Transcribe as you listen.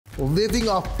living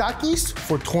off Takis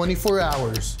for 24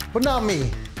 hours. But not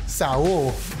me,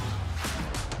 Saul.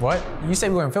 What? You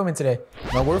said we weren't filming today.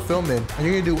 Now we're filming, and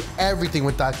you're gonna do everything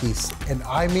with Takis. And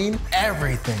I mean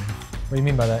everything. What do you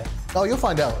mean by that? Oh, you'll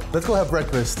find out. Let's go have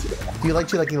breakfast. Do you like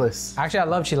chilaquiles? Actually, I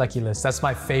love chilaquiles. That's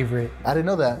my favorite. I didn't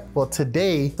know that. Well,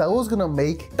 today, Saul's gonna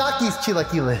make Takis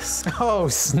chilaquiles. Oh,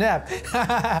 snap.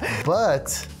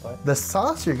 But the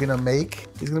sauce you're gonna make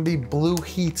is gonna be blue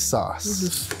heat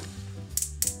sauce.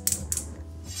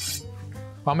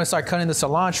 I'm gonna start cutting the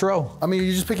cilantro. I mean,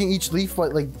 you're just picking each leaf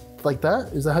like that?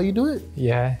 Is that how you do it?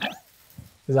 Yeah.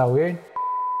 Is that weird?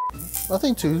 I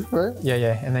think too, right? Yeah,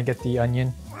 yeah. And then get the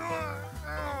onion.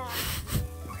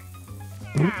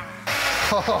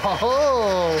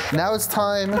 Oh, now it's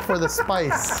time for the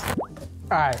spice.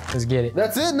 All right, let's get it.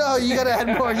 That's it? No, you gotta add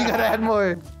more. You gotta add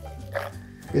more.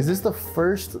 Is this the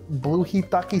first blue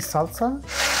hitaki salsa?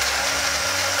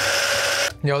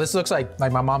 Yo, this looks like my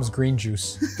mom's green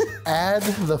juice. Add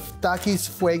the Takis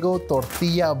Fuego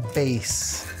tortilla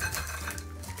base.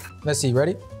 Let's see,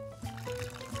 ready?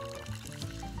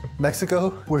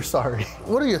 Mexico, we're sorry.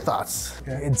 What are your thoughts?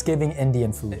 It's giving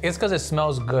Indian food. It's because it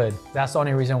smells good. That's the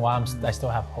only reason why I still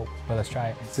have hope. But let's try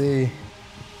it. Let's see.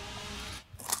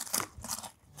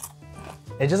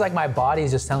 It's just like my body is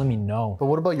just telling me no. But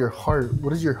what about your heart? What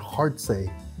does your heart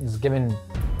say? It's giving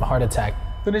a heart attack.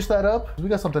 Finish that up. We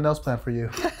got something else planned for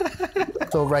you.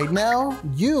 So right now,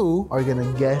 you are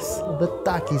gonna guess the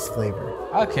Takis flavor.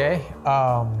 Okay,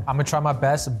 I'm gonna try my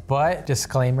best, but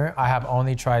disclaimer, I have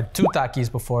only tried 2 Takis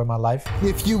before in my life.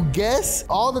 If you guess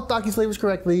all the Takis flavors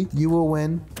correctly, you will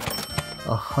win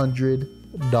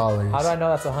 $100. How do I know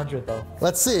that's 100 though?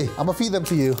 Let's see, I'm gonna feed them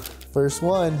to you. First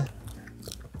one.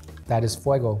 That is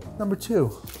Fuego. Number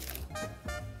 2.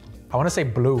 I wanna say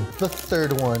blue. The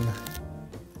third one.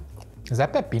 Is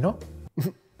that pepino?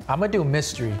 I'm gonna do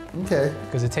mystery. Okay.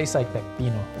 Because it tastes like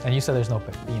pepino. And you said there's no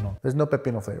pepino. There's no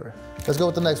pepino flavor. Let's go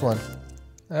with the next one.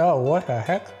 Oh, what the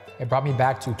heck? It brought me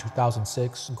back to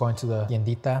 2006, going to the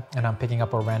tiendita, and I'm picking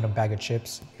up a random bag of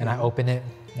chips, and I open it,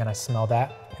 and I smell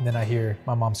that, and then I hear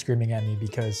my mom screaming at me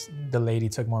because the lady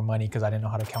took more money because I didn't know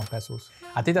how to count pesos.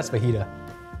 I think that's fajita.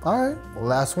 All right,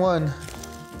 last one.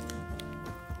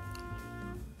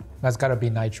 That's gotta be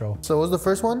nitro. So what was the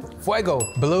first one? Fuego,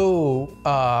 blue,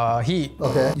 heat.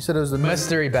 Okay, you said it was the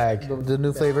Mystery bag. The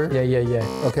new flavor? Yeah, yeah, yeah.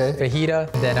 Okay.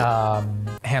 Fajita, then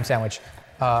ham sandwich.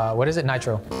 What is it?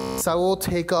 Nitro. Saul,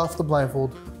 take off the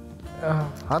blindfold.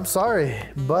 I'm sorry,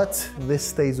 but this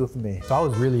stays with me. So I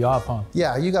was really off, huh?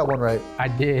 Yeah, you got one right. I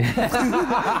did.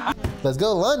 Let's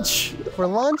go lunch. For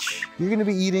lunch, you're gonna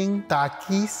be eating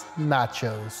Takis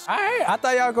nachos. All right, I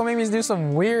thought y'all were gonna make me do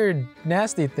some weird,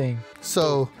 nasty thing.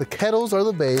 So the kettles are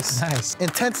the base. Nice.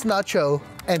 Intense nacho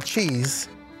and cheese.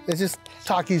 It's just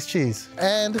Takis cheese.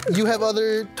 And you have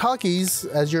other Takis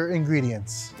as your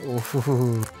ingredients.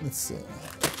 Ooh, let's see.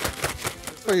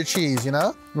 For your cheese, you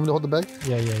know? You want me to hold the bag?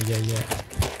 Yeah, yeah, yeah, yeah.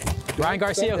 Ryan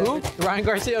Garcia who? Ryan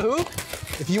Garcia who?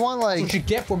 If you want like... What you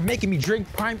get for making me drink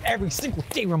Prime every single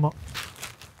day, Ramon.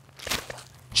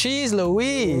 Cheese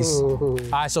Louise. Ooh. All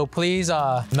right, so please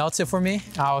melt it for me.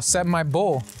 I'll set my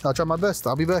bowl. I'll try my best.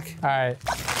 I'll be back. All right.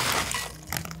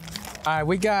 All right,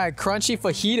 we got crunchy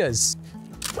fajitas.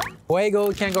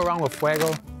 Fuego, can't go wrong with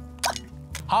Fuego.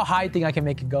 How high do you think I can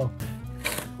make it go?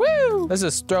 Woo! Let's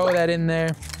just throw that in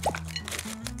there.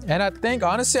 And I think,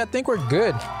 honestly, I think we're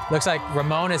good. Looks like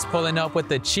Ramon is pulling up with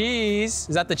the cheese.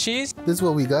 Is that the cheese? This is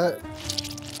what we got.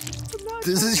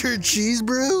 This is your cheese,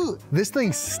 bro? This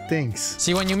thing stinks.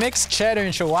 See, when you mix cheddar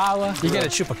and chihuahua, you get a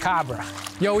chupacabra.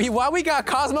 Yo, why we got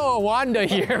Cosmo and Wanda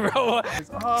here, bro?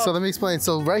 So let me explain.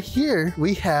 So right here,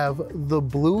 we have the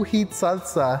blue heat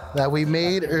salsa that we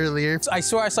made earlier. I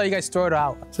swear I saw you guys throw it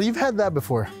out. So you've had that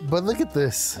before, but look at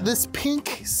this. This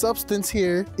pink substance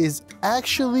here is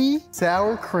actually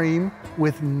sour cream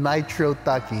with nitro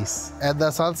Takis. Add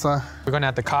that salsa. We're gonna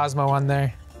have the Cosmo on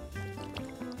there.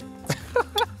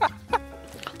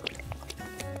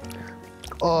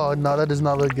 Oh, no, that does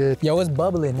not look good. Yo, it's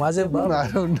bubbling. Why is it bubbling? I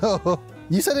don't know.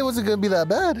 You said it wasn't gonna be that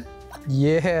bad.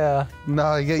 Yeah.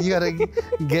 No, you gotta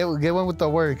get one with the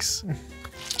works.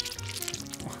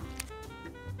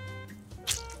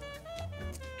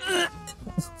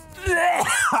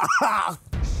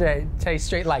 Shit, tastes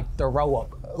straight like throw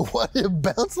up. Why did it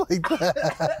bounce like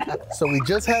that? So we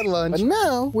just had lunch, but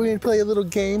now we're gonna play a little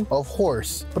game of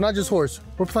horse. But not just horse,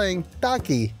 we're playing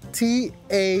Taki, T-A-K-I.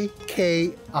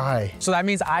 So that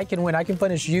means I can win, I can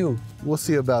punish you. We'll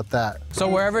see about that. So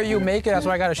wherever you make it, that's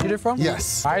where I gotta shoot it from?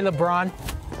 Yes. All right, LeBron.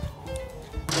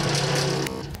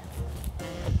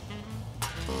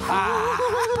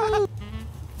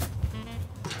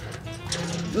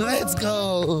 Let's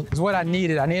go. It's what I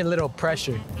needed. I needed a little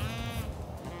pressure.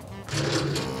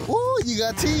 Ooh, you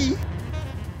got tea.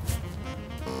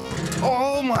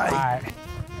 Oh my. All right.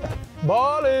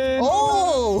 Balling.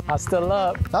 Oh, I'm still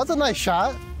up. that was a nice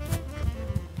shot.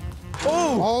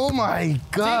 Oh. Oh my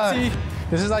God. See?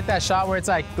 This is like that shot where it's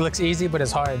like, looks easy, but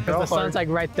it's hard. They're all The sun's hard. like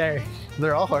right there.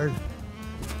 They're all hard.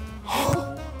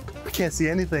 I can't see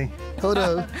anything. Hold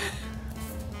up.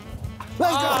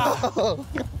 Let's go.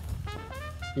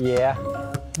 Yeah.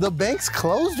 The bank's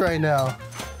closed right now.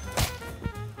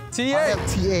 TA. I have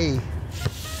TA.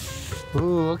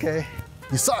 Ooh, okay.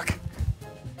 You suck.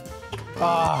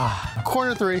 Ah.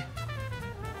 Corner 3.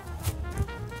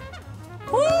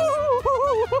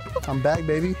 I'm back,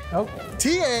 baby. Oh.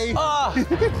 TA. Ah.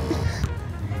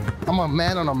 I'm a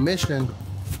man on a mission.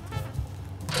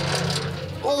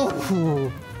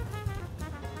 Oh.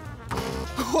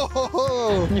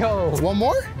 Oh. Yo. One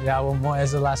more? Yeah, one more.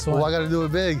 That's the last one. Oh, I gotta do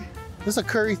it big. This is a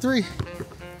curry 3.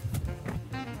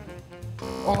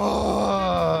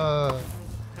 Oh.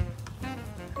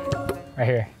 Right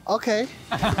here. Okay.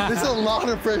 This is a lot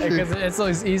of pressure. Because it's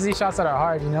those easy shots that are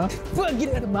hard, you know? Get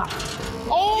it out of my mouth.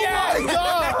 Oh my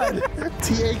God!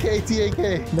 TAK,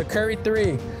 TAK. The curry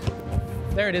 3.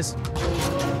 There it is.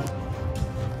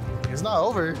 It's not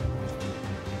over.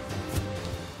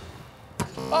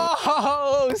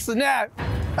 Oh, snap.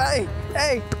 Hey,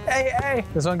 hey, hey, hey.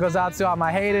 This one goes out to all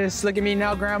my haters. Look at me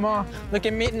now, grandma. Look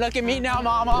at me now,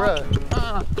 mama.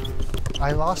 Bruh.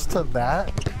 I lost to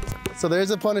that. So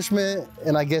there's a punishment,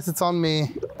 and I guess it's on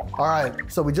me. All right,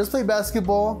 so we just played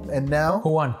basketball, and now Who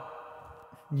won?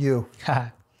 you.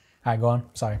 All right, go on.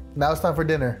 Sorry. Now it's time for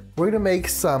dinner. We're gonna make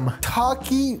some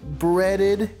Taki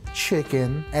breaded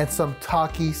chicken and some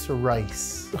Takis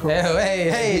rice.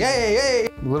 Hey.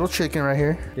 Little chicken right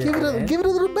here. Yeah, give it a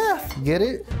little bath. Get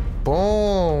it?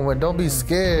 Boom, and don't be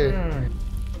scared.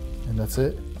 And that's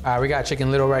it. All right, we got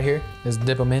chicken little right here. Let's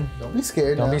dip them in. Don't be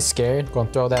scared Don't now. be scared.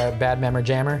 Gonna throw that bad member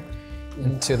jammer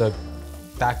into the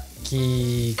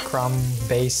Taki crumb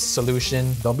base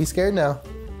solution. Don't be scared now.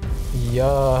 Yeah.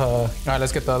 All right,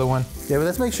 let's get the other one. Yeah, but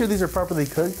let's make sure these are properly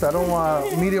cooked. I don't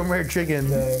want medium rare chicken.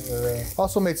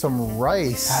 Also made some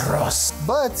rice. Arroz.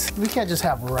 But we can't just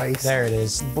have rice. There it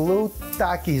is. Blue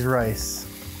Takis rice.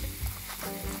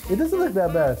 It doesn't look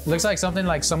that bad. Looks like something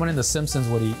like someone in The Simpsons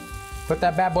would eat. Put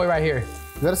that bad boy right here.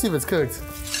 We gotta see if it's cooked.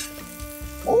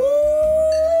 I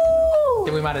Ooh!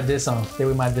 think we might have did some.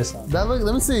 That look,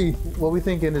 let me see what we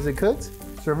thinking. Is it cooked?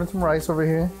 Serving some rice over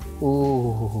here.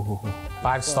 Ooh.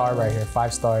 5-star right here,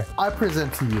 5-star. I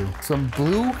present to you some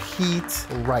blue heat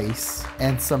rice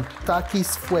and some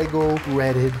Takis Fuego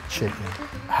breaded chicken.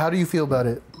 How do you feel about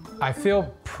it? I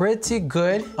feel pretty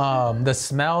good. The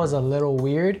smell is a little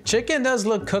weird. Chicken does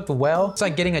look cooked well. It's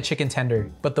like getting a chicken tender,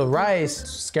 but the rice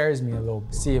scares me a little.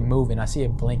 I see it moving, I see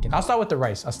it blinking. I'll start with the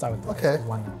rice. Okay.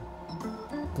 One.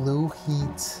 Blue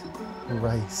heat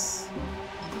rice.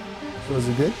 Was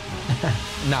it good?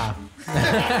 Nah.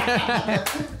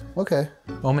 Okay.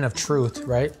 Moment of truth,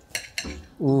 right?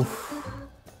 Oof.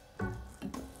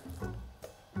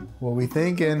 What we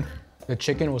thinking? The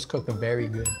chicken was cooked very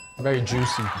good, very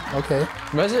juicy. Okay.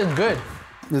 But it's good.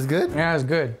 It's good? Yeah, it's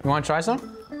good. You want to try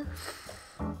some?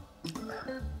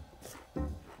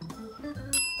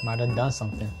 Might have done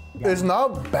something. It's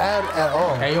not bad at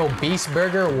all. Hey, yo, Beast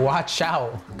Burger, watch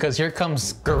out, because here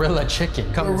comes Gorilla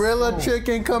Chicken. Gorilla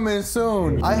chicken coming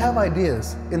soon. I have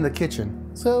ideas in the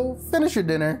kitchen. So finish your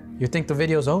dinner. You think the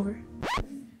video's over?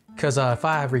 Because if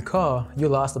I recall, you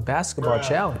lost the basketball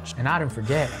challenge, and I didn't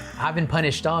forget. I've been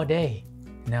punished all day.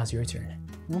 Now it's your turn.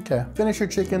 Okay. Finish your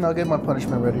chicken. I'll get my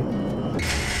punishment ready.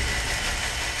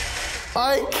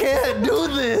 I can't do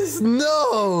this.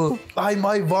 No. I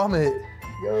might vomit.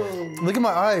 Yo. Look at my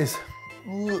eyes.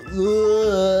 Yo,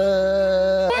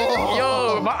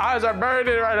 my eyes are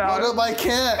burning right now. Hold up, I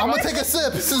can't. I'm gonna take a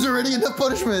sip. This is already enough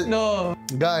punishment. No.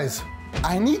 Guys,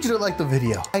 I need you to like the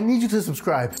video. I need you to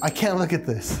subscribe. I can't look at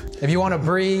this. If you want to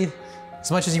breathe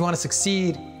as much as you want to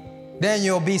succeed, then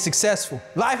you'll be successful.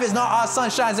 Life is not all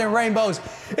sunshines and rainbows.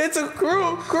 It's a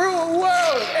cruel, cruel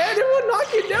world, and it will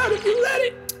knock you down if you let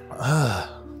it.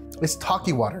 It's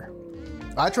Taki water.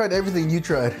 I tried everything you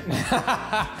tried.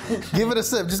 Give it a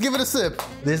sip. Just give it a sip.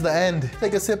 This is the end.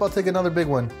 Take a sip. I'll take another big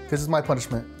one. This is my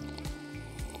punishment.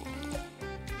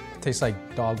 Tastes like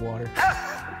dog water.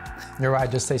 You're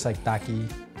right, just tastes like Taki.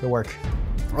 Good work.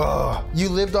 Ugh. You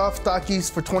lived off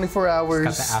Takis for 24 hours.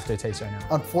 Got the aftertaste right now.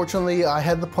 Unfortunately, I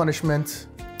had the punishment.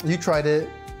 You tried it.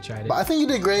 Tried it. But I think you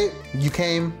did great. You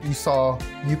came, you saw,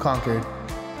 you conquered.